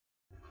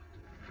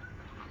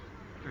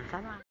拜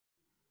拜。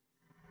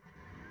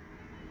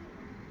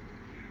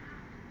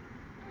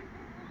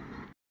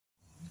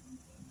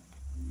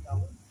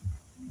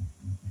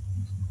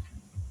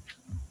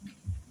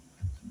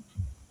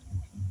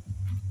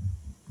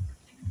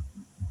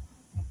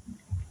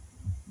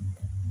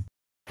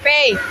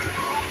飞，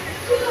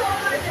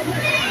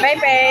贝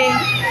贝。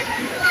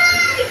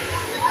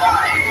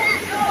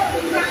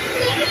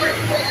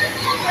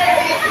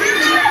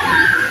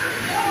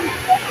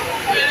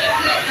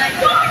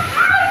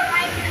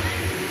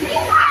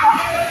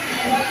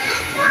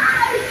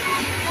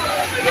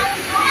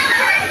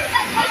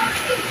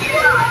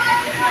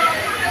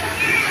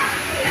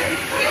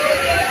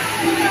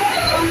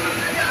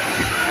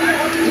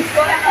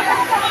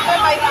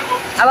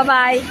啊，拜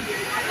拜。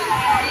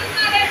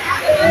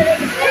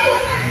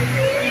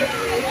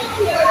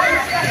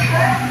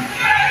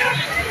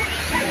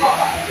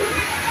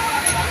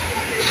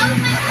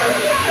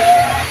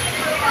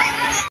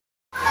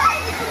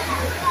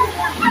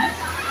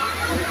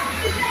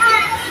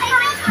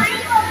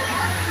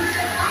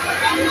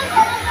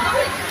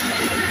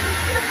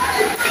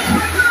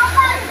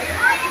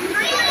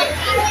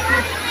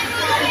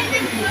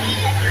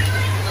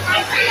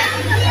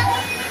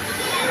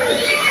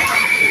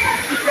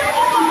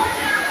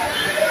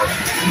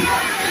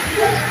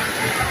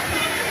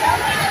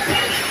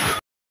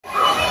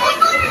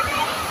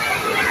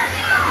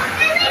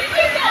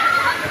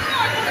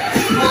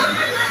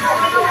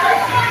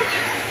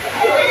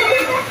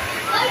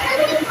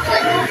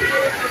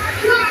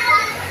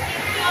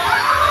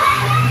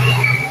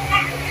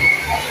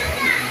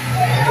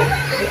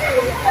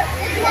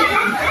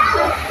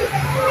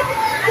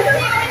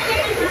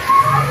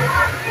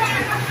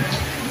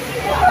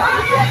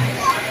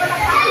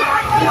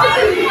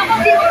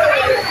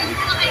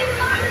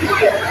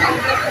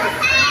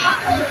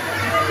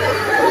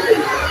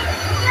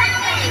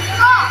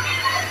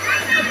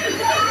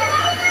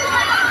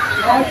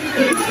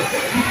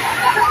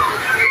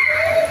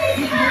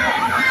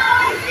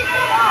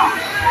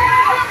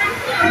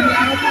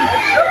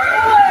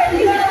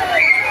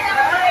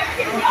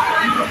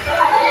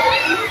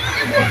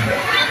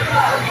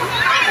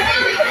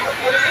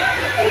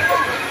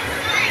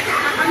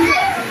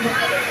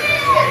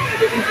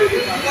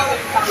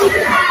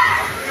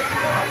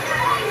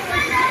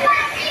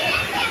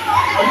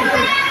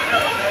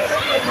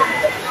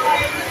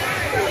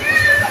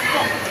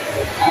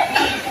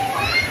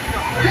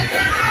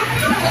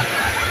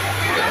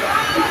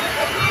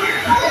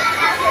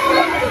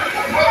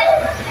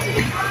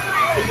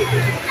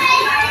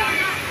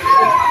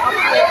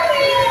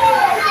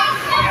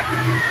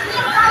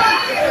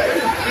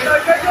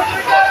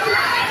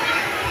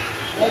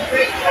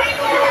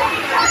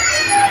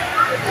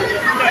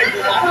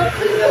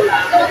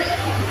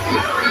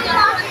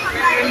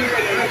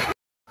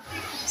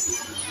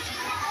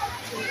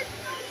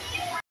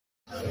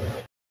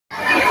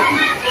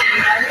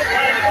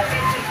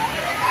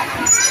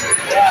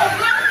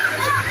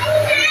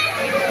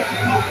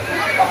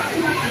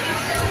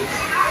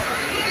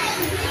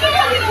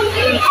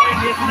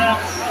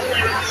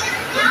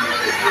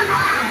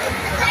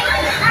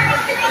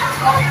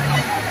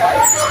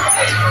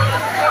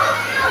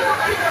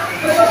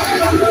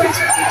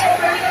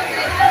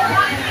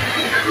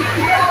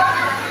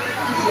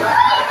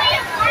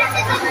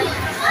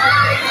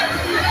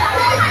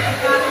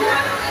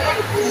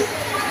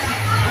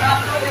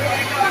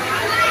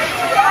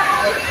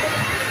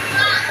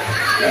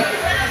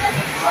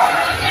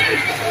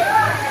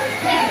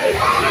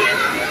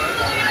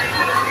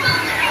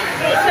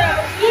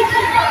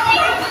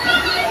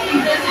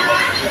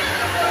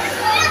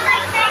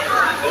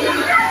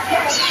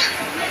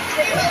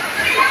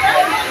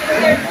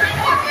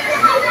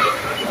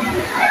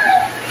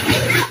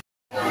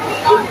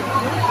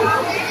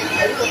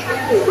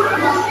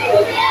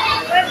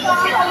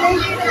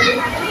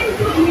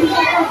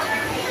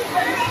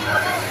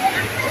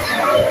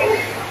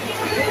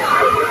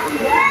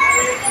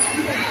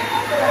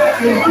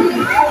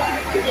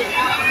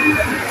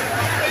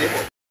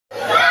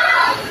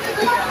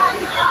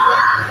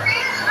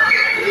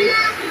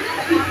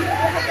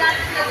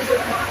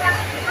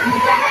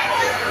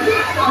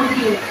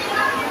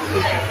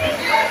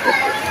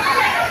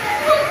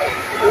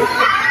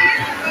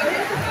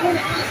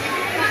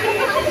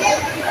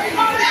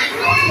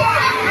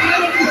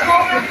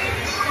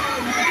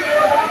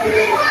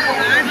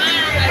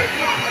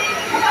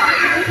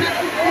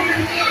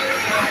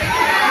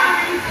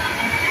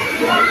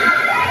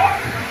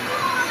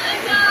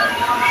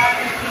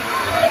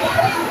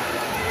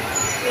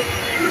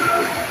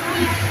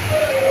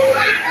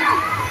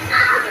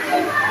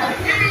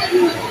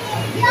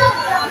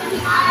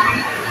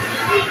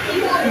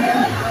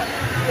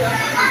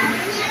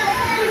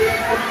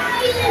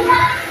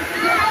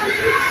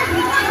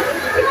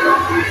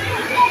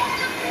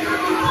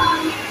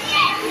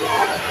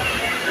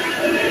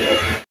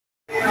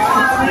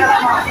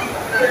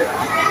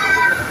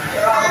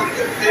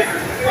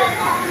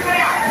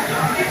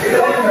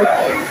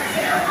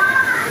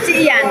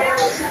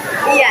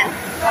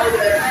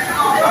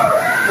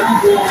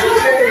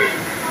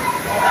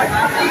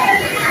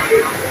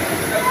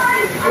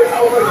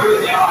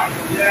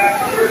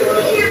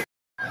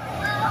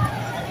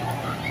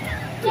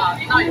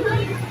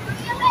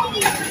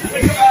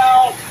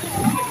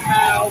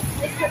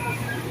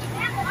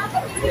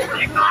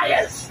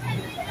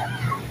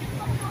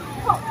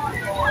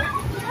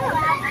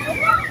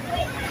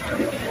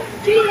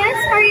Julius,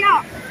 hurry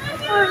up.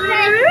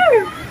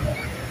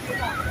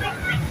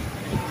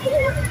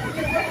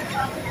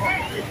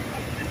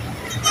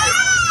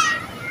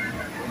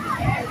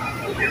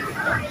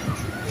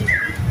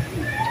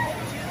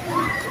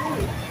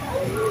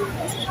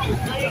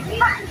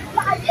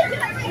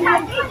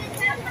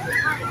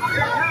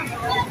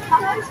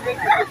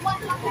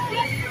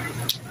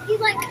 He's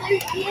like,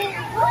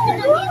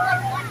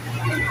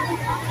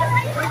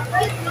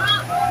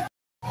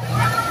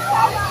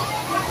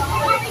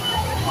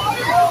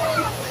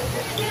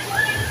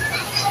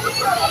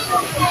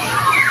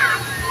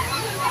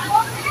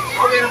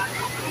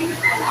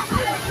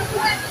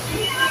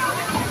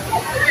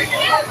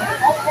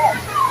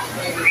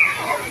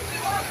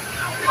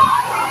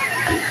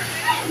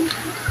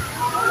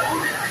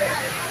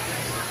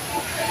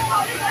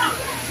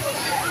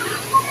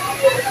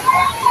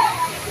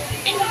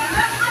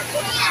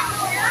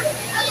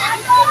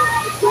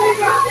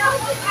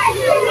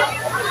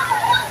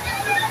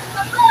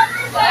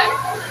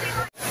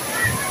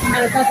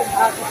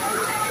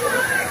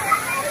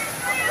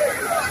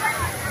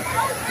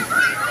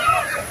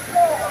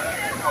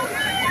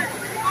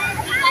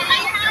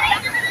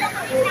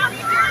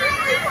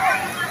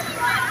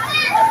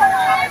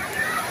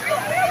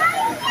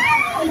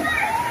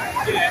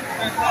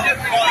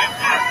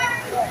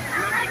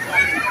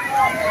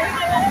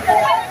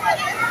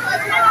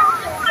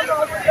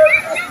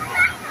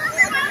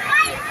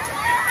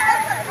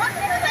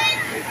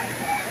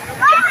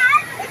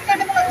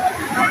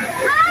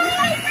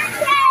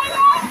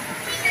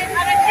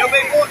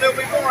 There'll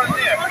be more in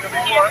there. There'll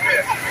be more in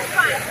there.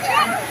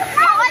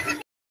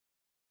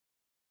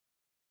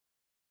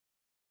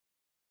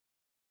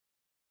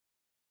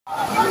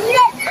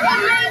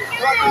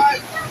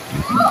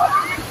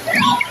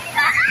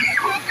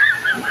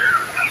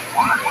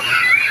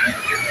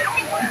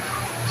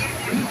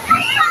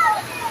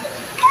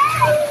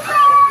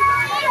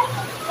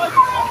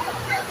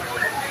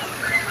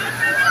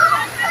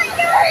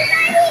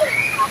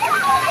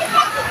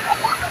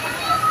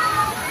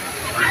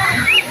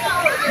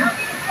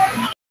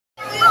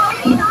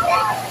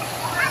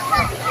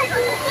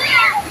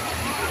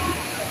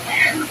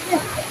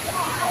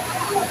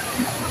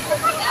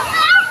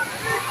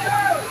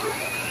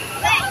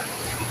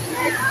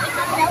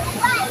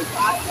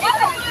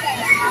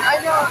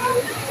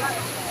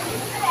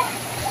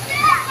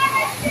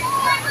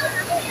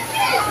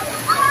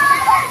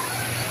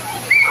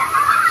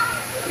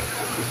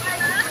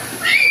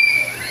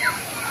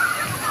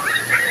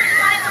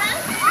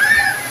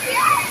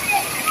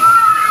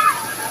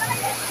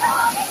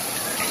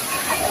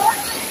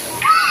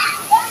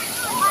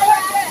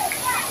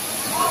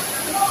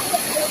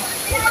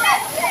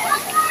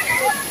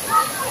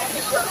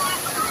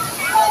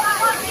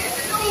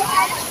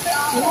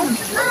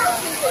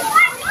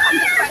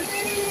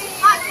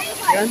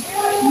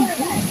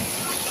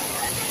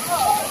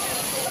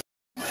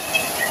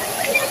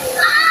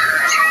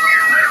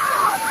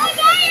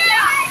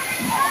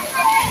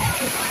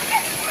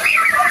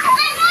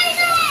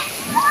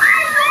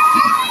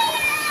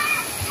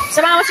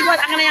 Samahan mo si Kuwan.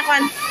 Akin na yan,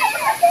 Kuwan.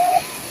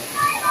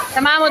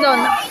 Samahan mo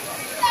doon.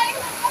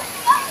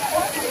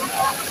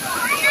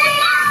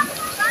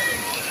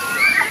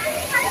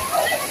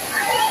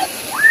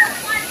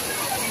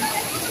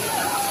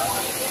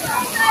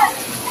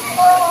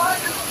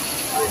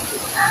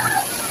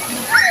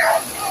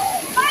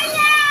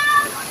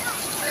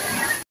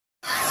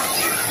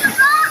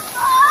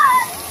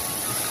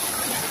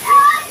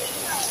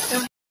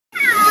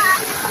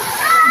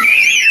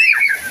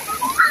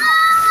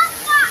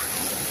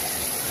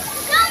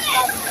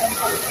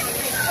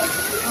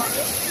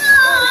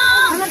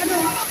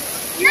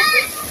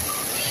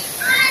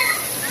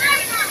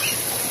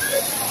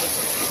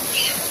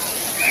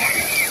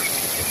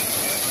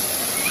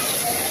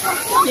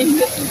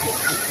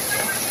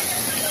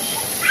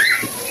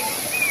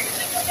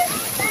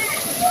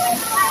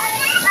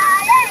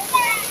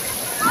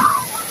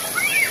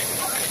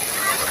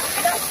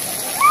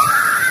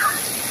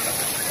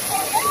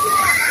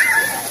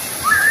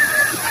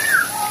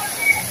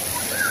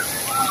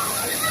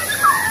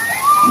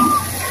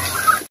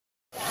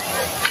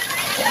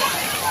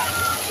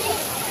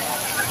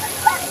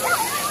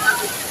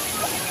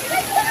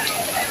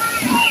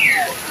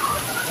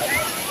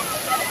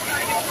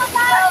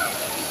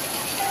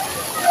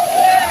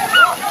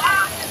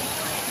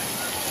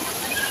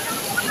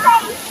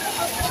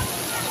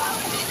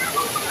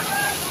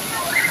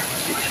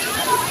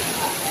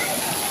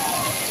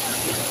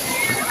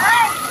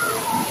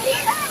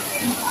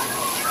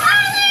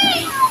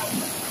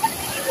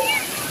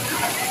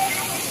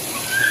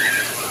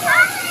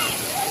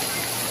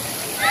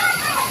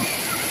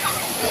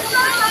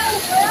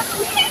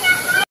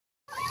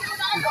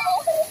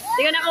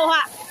 Hindi ko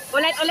nakuha.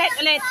 Ulit, ulit,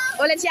 ulit.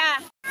 Ulit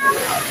siya.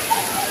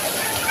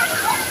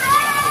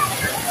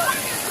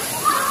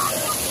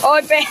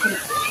 Open.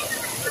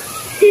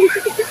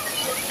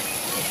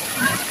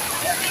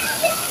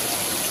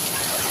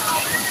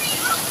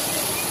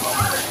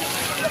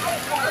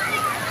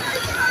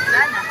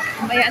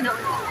 Mamaya na.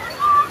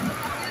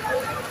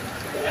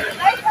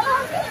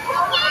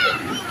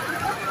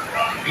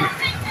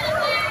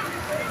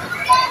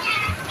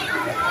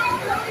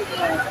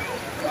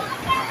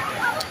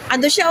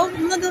 Ando siya, oh.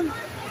 Ano doon?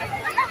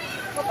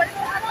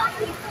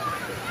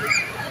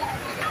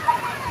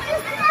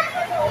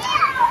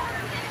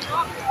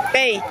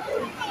 Pay.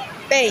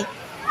 Pay.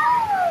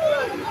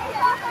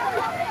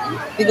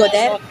 You go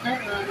there?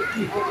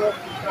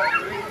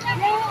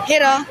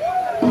 Here, oh.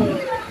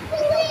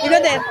 You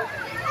go there.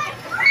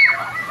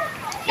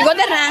 You go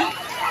there na?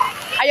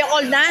 Are you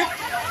cold na?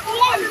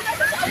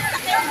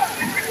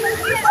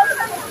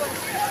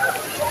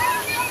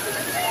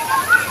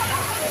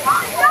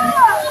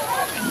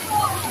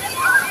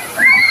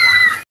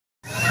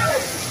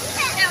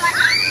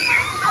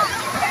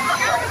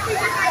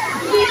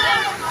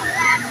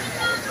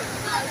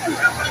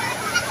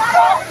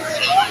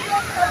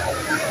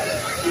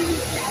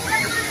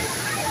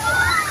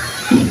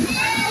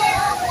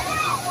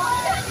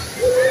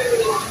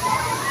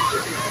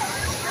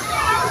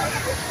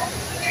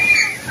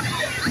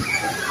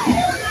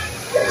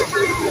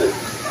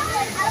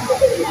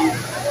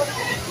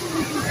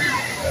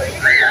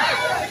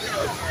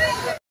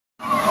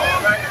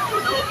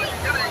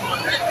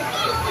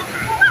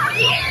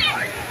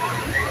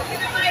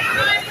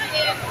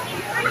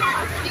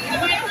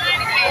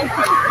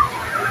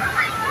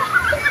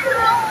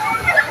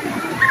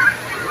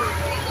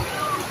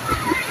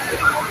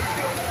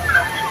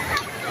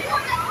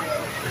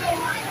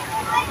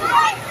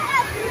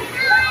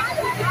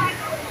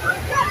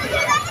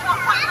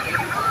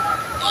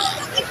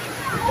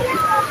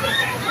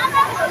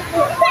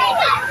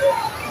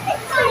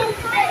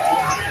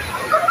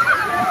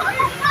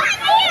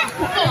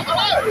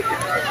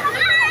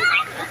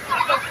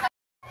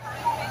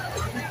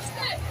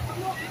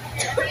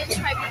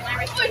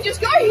 Just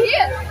go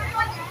here.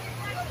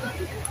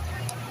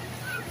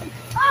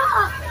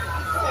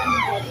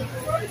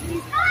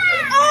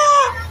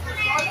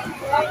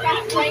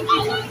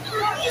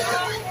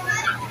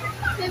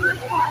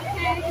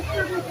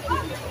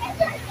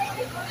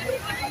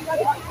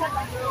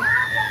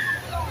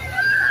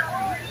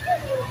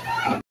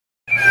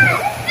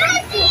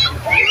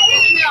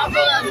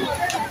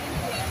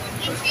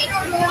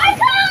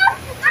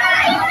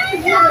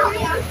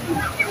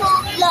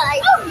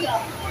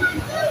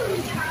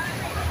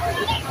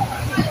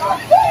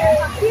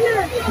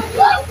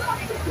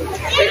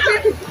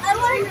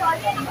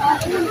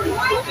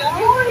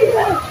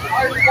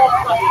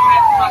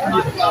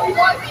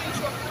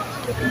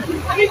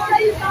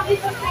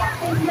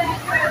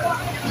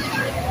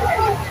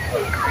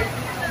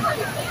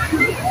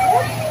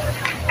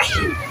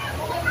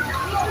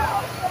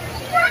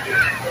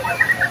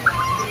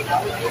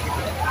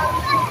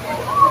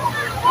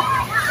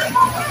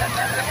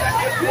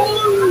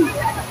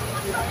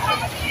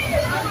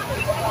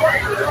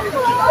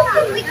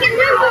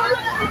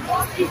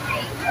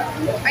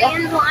 Are you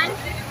in the line?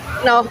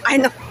 No, I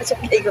know. It's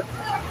okay. Go.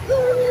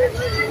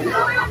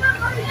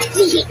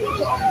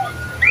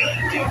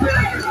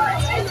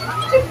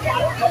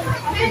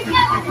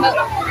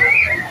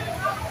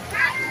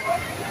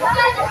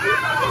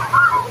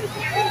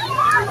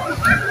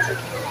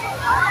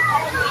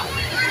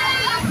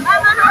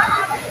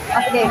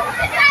 Okay.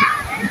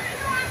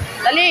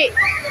 Dali.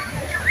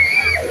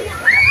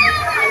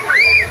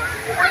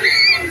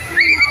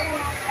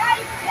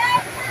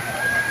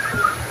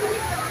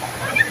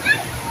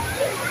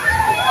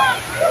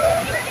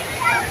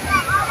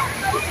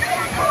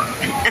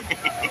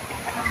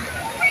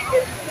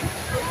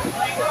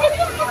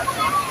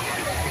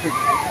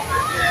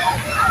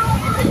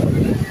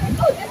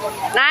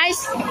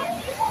 Nice.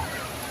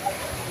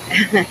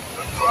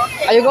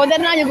 Oh, you go there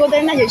now. You go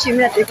there now. You swim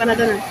that. You can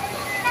do na.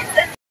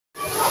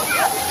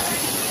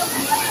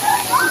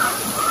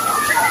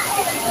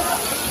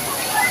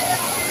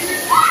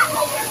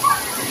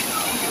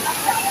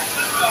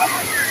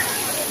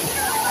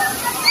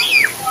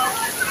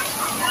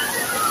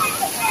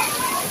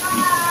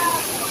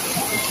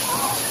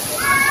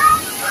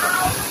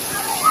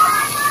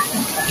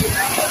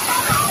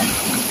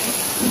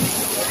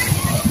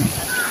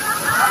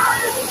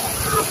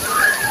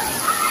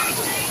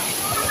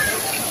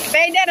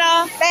 Pay there,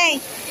 oh.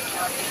 Pay.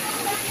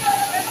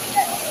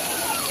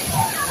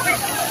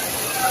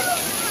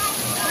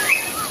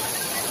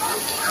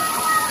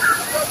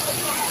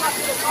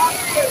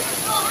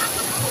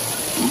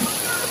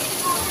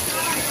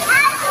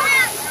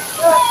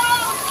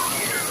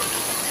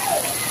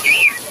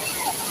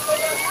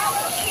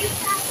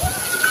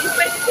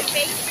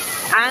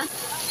 Ha?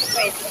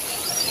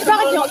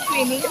 Bakit yung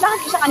swimming? Bakit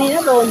yung sa kanina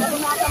doon?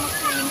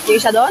 Yung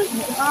isa doon?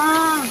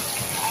 Ah.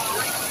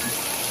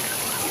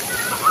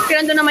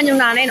 Kaya doon naman yung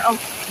nanay. Oh,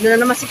 doon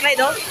na naman si Clyde,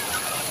 oh.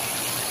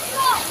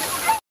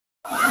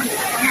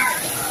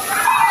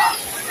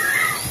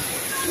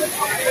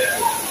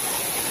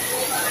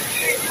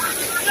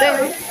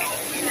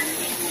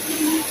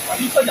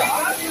 Hindi,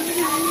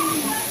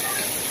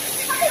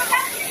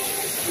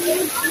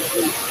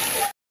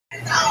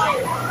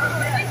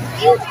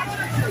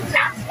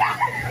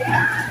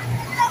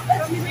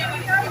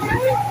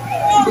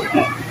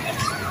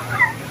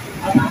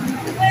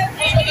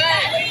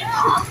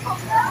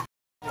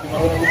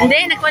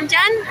 nagkuhan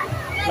dyan.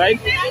 Right?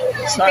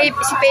 Si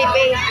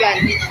Pepe, yan.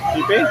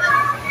 Pipe?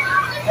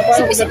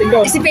 Paano pagdating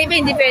doon? Si Pepe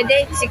hindi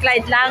pwede, si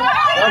Clyde lang.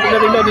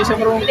 Pagdating doon, di siya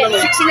marunong Hindi,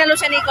 lang. sinalo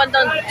siya ni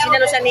Condon,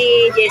 sinalo siya ni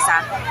Jessa.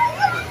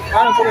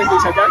 Ano po hindi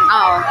siya dyan?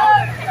 Oo.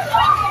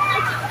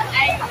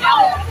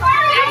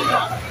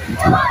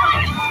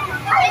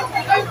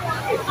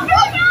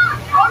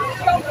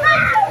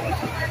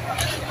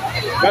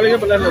 Galing na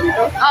pala na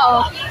dito? Oo.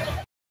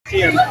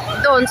 Siyan.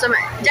 Doon sa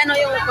dyan o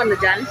yung kondo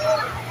dyan.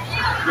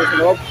 Yung sa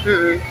loob?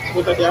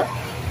 Punta siya?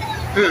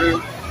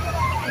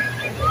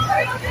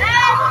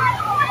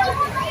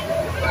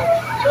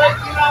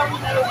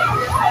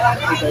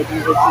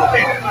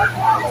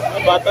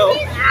 Ang bata oh.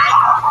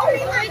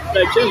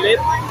 Live siya,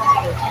 late.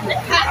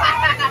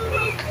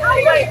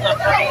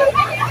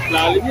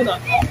 Lalim yun ah.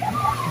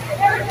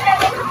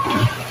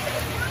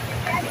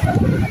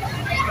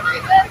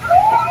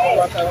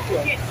 Bata na po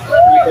ah.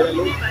 Hindi ka na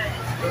late.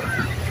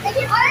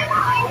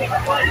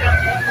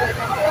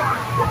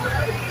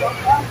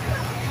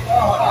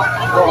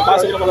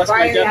 Pasok na pala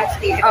sa dyan.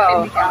 Oo.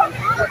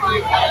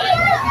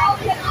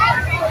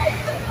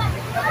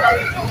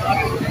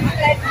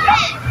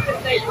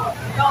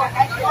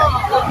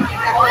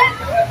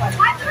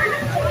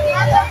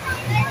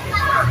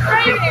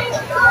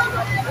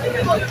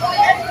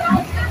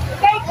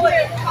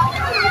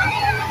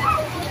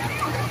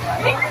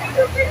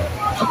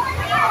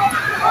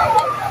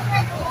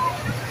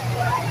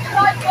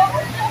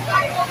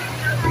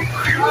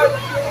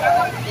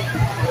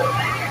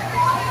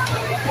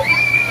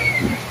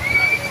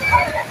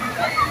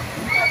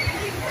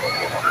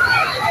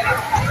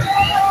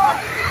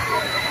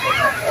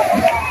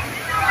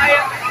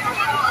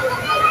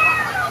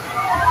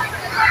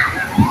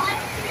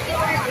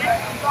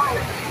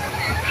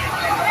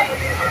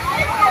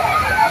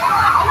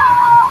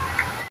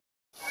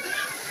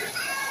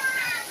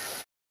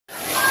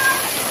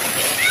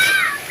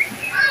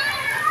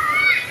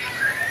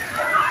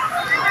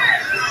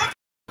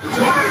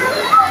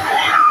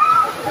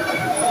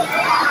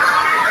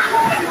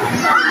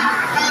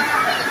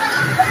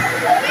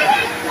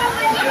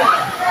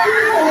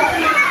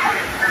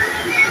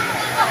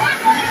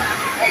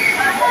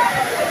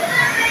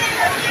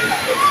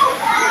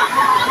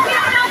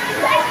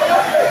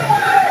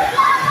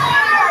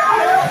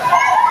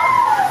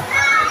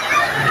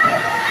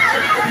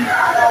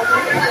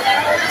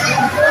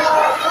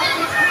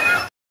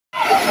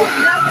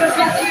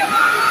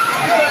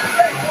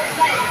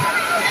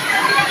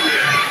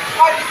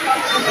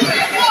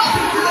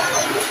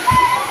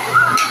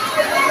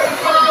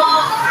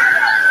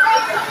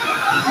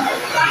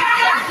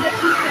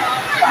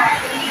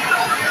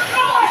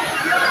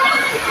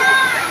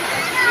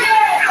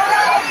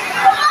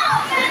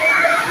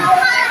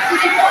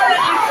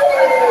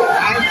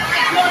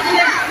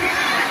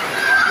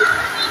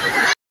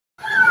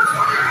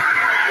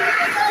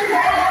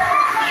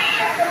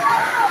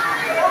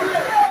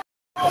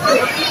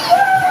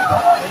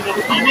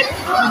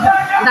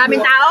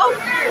 Daming